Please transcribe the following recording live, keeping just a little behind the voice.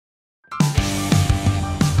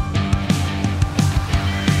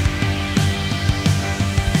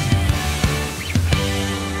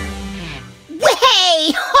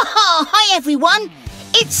hi everyone.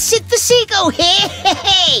 It's Sid the Seagull here.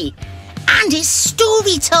 Hey, and it's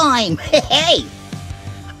story time. Hey.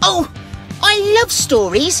 Oh, I love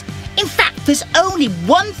stories. In fact, there's only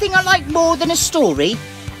one thing I like more than a story,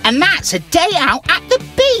 and that's a day out at the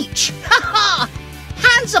beach. Ha ha!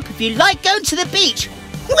 Hands up if you like going to the beach.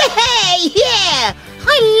 Hey, yeah,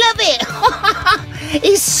 I love it.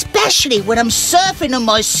 Especially when I'm surfing on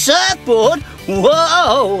my surfboard.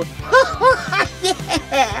 Whoa!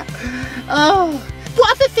 Yeah. Oh,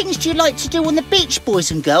 what other things do you like to do on the beach,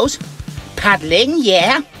 boys and girls? Paddling,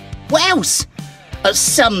 yeah. What else?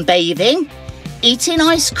 Sunbathing, eating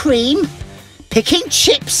ice cream, picking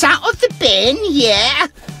chips out of the bin, yeah.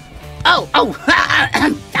 Oh,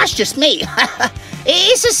 that's just me.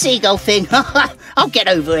 It's a seagull thing. I'll get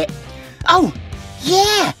over it. Oh,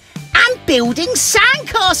 yeah, and building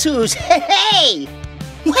sandcastles. Hey!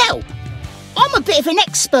 Well, I'm a bit of an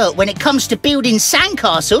expert when it comes to building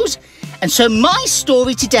sandcastles, and so my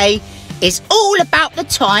story today is all about the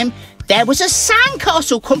time there was a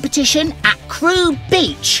sandcastle competition at Krew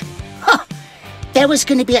Beach. There was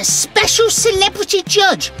going to be a special celebrity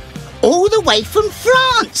judge all the way from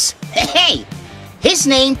France. Hey, his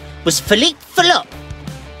name was Philippe Flop.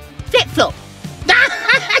 Flip-flop.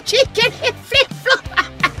 Did you get it? Flip-flop.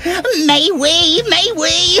 May we?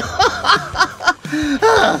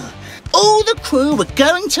 All the crew were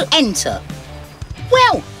going to enter.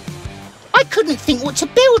 Well, I couldn't think what to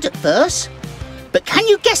build at first. But can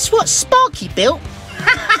you guess what Sparky built?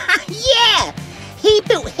 Yeah, he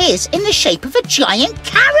built his in the shape of a giant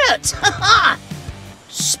carrot.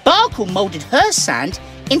 Sparkle moulded her sand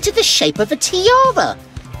into the shape of a tiara.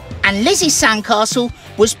 And Lizzie's sandcastle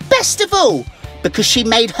was best of all because she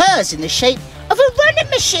made hers in the shape of a running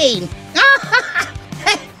machine.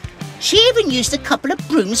 She even used a couple of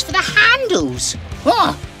brooms for the handles.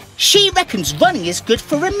 She reckons running is good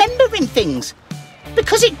for remembering things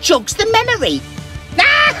because it jogs the memory.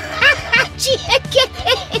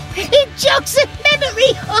 It jogs the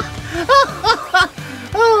memory.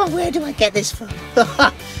 Oh, where do I get this from?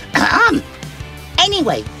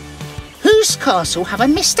 Anyway, whose castle have I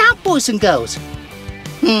missed out, boys and girls?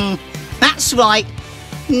 That's right,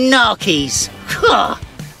 Narky's.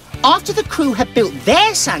 After the crew had built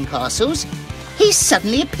their sandcastles, he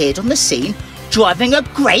suddenly appeared on the scene driving a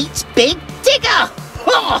great big digger.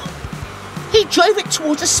 He drove it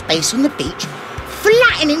towards a space on the beach,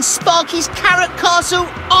 flattening Sparky's carrot castle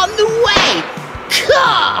on the way.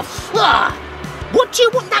 What do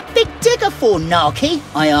you want that big digger for, Narky?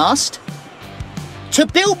 I asked. To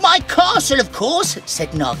build my castle, of course,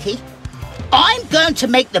 said Narky. I'm going to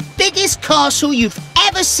make the biggest castle you've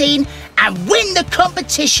ever seen and win the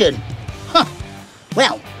competition.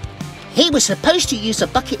 Well, he was supposed to use a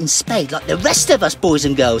bucket and spade like the rest of us, boys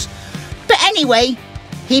and girls. But anyway,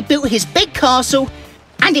 he built his big castle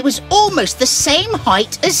and it was almost the same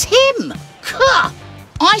height as him.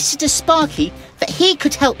 I said to Sparky that he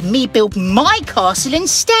could help me build my castle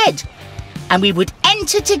instead, and we would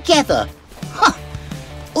enter together.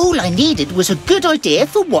 All I needed was a good idea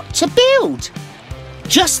for what to build.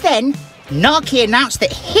 Just then, Narky announced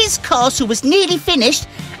that his castle was nearly finished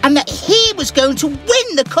and that he was going to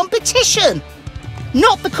win the competition.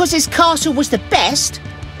 Not because his castle was the best,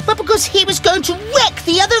 but because he was going to wreck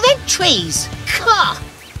the other entries.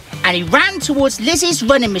 And he ran towards Lizzie's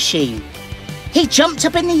running machine. He jumped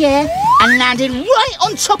up in the air and landed right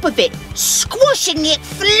on top of it, squashing it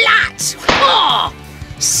flat.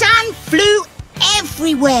 Sand flew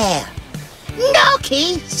everywhere.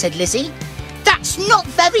 Narky, said Lizzie, that's not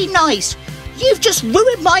very nice. You've just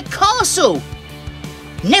ruined my castle.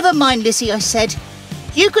 Never mind, Lizzie, I said.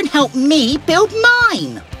 You can help me build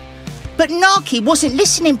mine. But Narky wasn't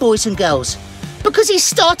listening, boys and girls, because he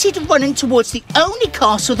started running towards the only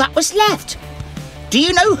castle that was left. Do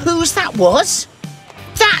you know whose that was?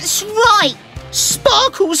 That's right,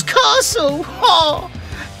 Sparkle's castle.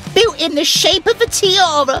 Built in the shape of a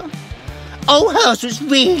tiara. Oh, hers was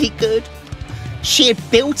really good. She had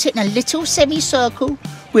built it in a little semicircle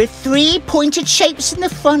with 3 pointed shapes in the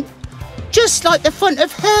front, just like the front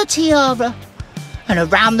of her tiara. And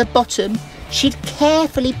around the bottom, she'd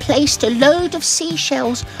carefully placed a load of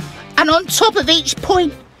seashells, and on top of each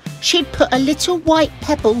point, she'd put a little white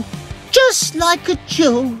pebble, just like a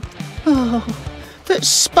jewel, that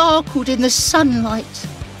sparkled in the sunlight,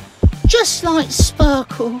 just like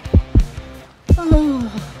Sparkle.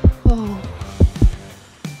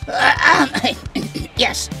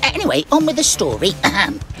 Yes, anyway, on with the story.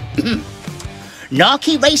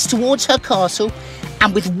 Narky raced towards her castle,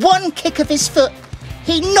 and with one kick of his foot,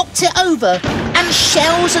 he knocked it over, and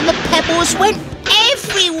shells and the pebbles went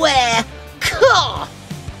everywhere.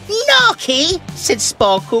 Narky, said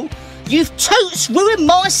Sparkle, you've totes ruined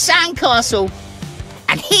my sandcastle.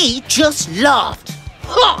 And he just laughed.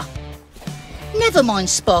 Ha! Never mind,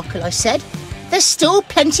 Sparkle, I said. There's still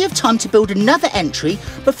plenty of time to build another entry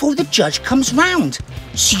before the judge comes round.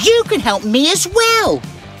 So you can help me as well.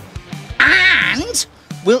 And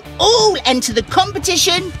we'll all enter the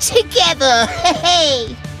competition together.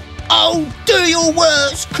 Hey! Oh, do your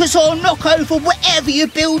worst, 'cause I'll knock over whatever you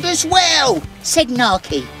build as well, said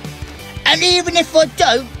Narky. And even if I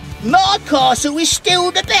don't, my castle is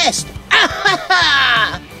still the best.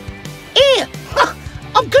 Here,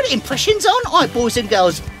 I'm good at impressions, aren't I, boys and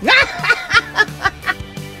girls?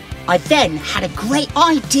 I then had a great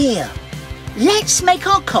idea. Let's make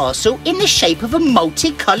our castle in the shape of a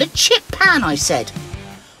multicoloured chip pan, I said.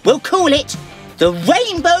 We'll call it the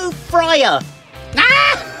Rainbow Fryer.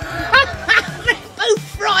 Rainbow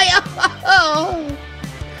Fryer!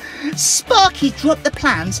 Sparky dropped the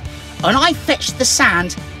plans and I fetched the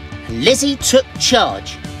sand and Lizzie took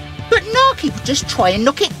charge. But Narky would just try and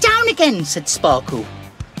knock it down again, said Sparkle.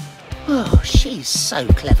 Oh, she's so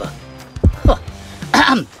clever.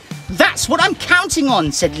 That's what I'm counting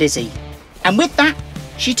on, said Lizzie. And with that,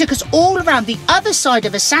 she took us all around the other side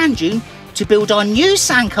of a sand dune to build our new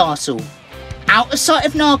sandcastle. Out of sight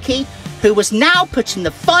of Narky, who was now putting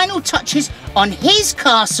the final touches on his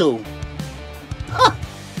castle.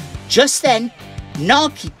 Just then,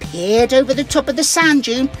 Narky peered over the top of the sand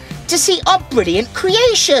dune to see our brilliant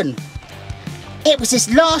creation. It was his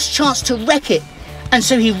last chance to wreck it, and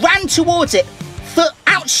so he ran towards it, foot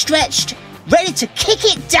outstretched, ready to kick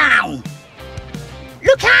it down.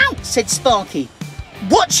 Look out, said Sparky.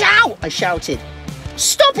 Watch out, I shouted.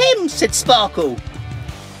 Stop him, said Sparkle.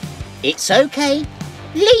 It's okay,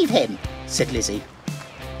 leave him, said Lizzie.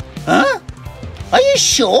 Huh? Are you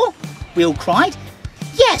sure? We all cried.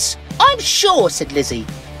 Yes, I'm sure, said Lizzie,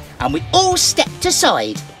 and we all stepped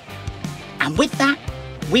aside. And with that,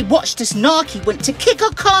 we watched as Narky went to kick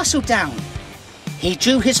our castle down. He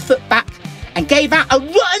drew his foot back and gave out a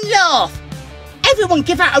rotten laugh. Everyone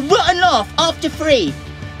give out a rotten laugh after 3.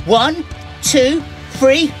 1, 2,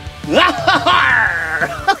 3.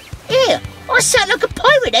 Here, I sound like a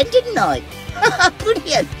pirate then, didn't I?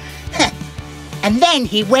 Brilliant. And then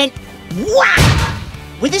he went whack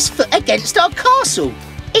with his foot against our castle,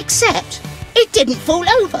 except it didn't fall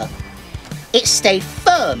over. It stayed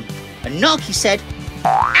firm, and Narky said,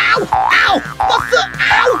 ow, ow, my foot,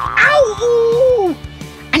 ow, ow,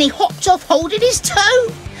 and he hopped off holding his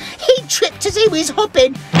toe. He tripped as he was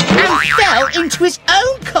hopping and fell into his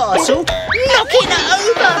own castle, knocking it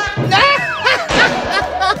over.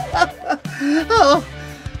 Oh,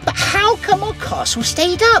 but how come our castle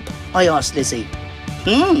stayed up? I asked Lizzie.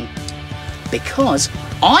 Because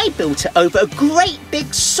I built it over a great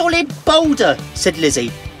big solid boulder, said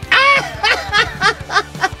Lizzie.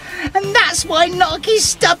 And that's why Narky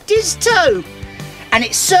stubbed his toe. And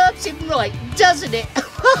it serves him right, doesn't it?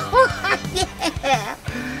 Yeah.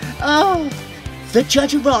 Oh, the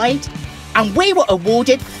judge arrived and we were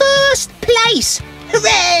awarded first place.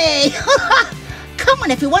 Hooray! Come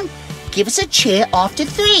on, everyone. Give us a cheer after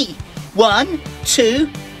 3. 1, 2,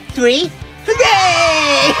 3.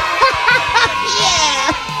 Hooray!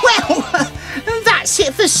 Yeah! Well, that's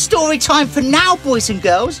it for story time for now, boys and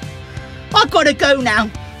girls. I've got to go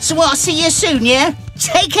now, so I'll see you soon, yeah?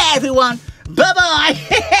 Take care, everyone. Bye-bye.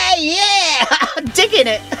 Yeah! Digging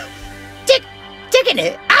it. Digging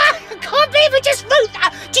it. I can't believe I just wrote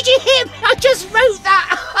that. Did you hear me? I just wrote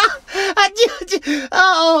that.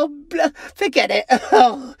 Oh, forget it.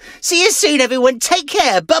 Oh. See you soon, everyone. Take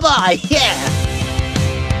care. Bye-bye. Yeah.